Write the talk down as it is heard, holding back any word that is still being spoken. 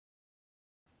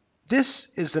This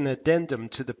is an addendum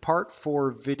to the Part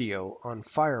 4 video on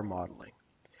fire modeling.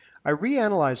 I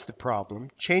reanalyzed the problem,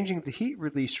 changing the heat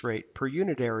release rate per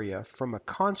unit area from a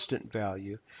constant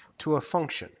value to a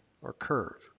function, or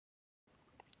curve.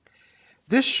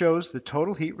 This shows the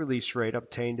total heat release rate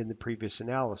obtained in the previous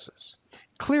analysis.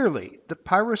 Clearly, the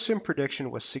PyroSim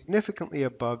prediction was significantly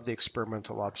above the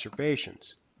experimental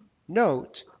observations.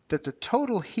 Note that the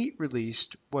total heat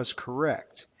released was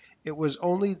correct. It was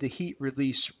only the heat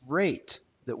release rate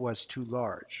that was too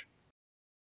large.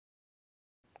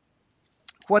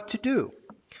 What to do?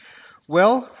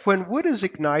 Well, when wood is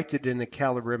ignited in a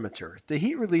calorimeter, the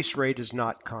heat release rate is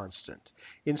not constant.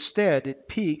 Instead, it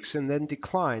peaks and then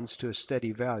declines to a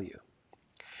steady value.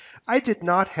 I did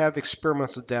not have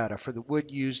experimental data for the wood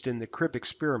used in the crib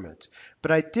experiment, but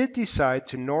I did decide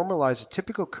to normalize a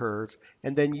typical curve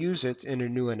and then use it in a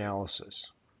new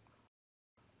analysis.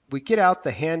 We get out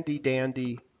the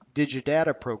handy-dandy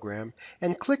Digidata program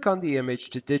and click on the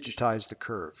image to digitize the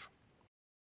curve.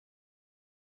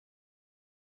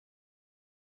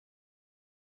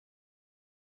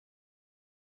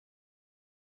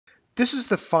 This is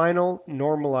the final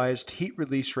normalized heat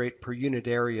release rate per unit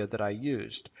area that I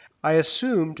used. I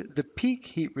assumed the peak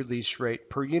heat release rate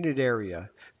per unit area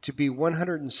to be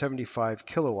 175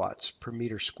 kilowatts per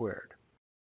meter squared.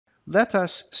 Let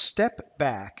us step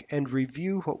back and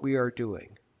review what we are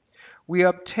doing. We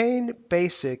obtain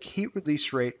basic heat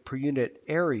release rate per unit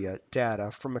area data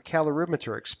from a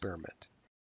calorimeter experiment.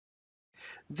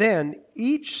 Then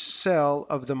each cell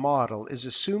of the model is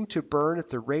assumed to burn at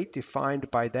the rate defined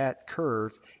by that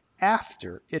curve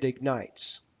after it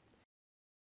ignites.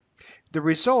 The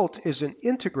result is an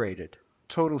integrated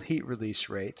total heat release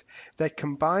rate that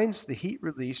combines the heat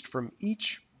released from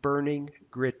each burning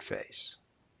grid phase.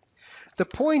 The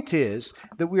point is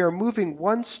that we are moving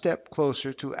one step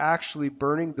closer to actually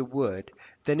burning the wood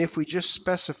than if we just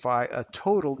specify a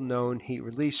total known heat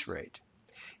release rate.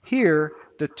 Here,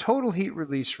 the total heat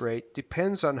release rate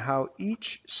depends on how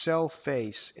each cell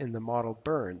face in the model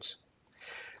burns.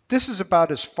 This is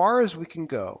about as far as we can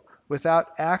go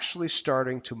without actually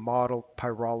starting to model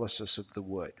pyrolysis of the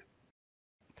wood.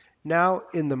 Now,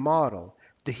 in the model,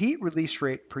 the heat release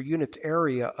rate per unit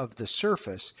area of the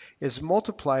surface is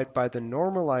multiplied by the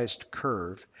normalized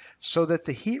curve so that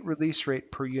the heat release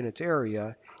rate per unit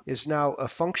area is now a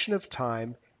function of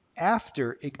time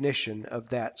after ignition of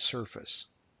that surface.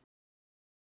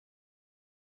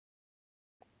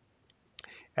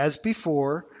 As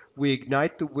before, we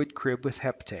ignite the wood crib with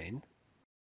heptane.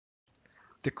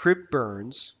 The crib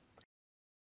burns,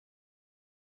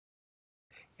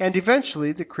 and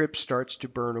eventually the crib starts to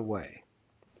burn away.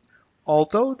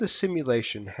 Although the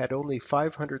simulation had only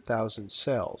 500,000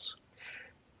 cells,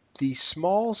 the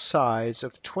small size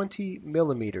of 20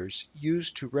 millimeters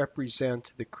used to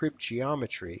represent the crib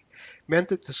geometry meant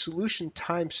that the solution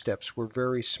time steps were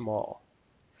very small.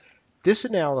 This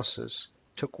analysis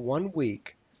took 1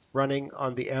 week running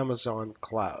on the Amazon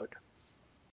cloud.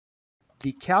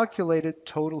 The calculated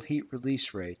total heat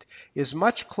release rate is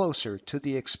much closer to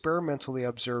the experimentally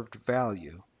observed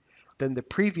value than the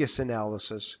previous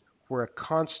analysis where a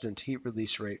constant heat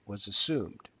release rate was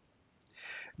assumed.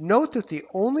 Note that the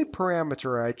only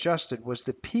parameter I adjusted was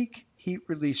the peak heat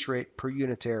release rate per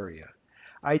unit area.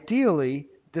 Ideally,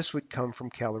 this would come from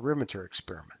calorimeter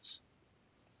experiments.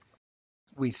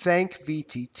 We thank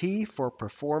VTT for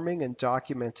performing and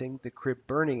documenting the crib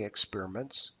burning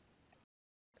experiments.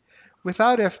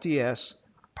 Without FDS,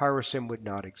 PyroSim would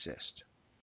not exist.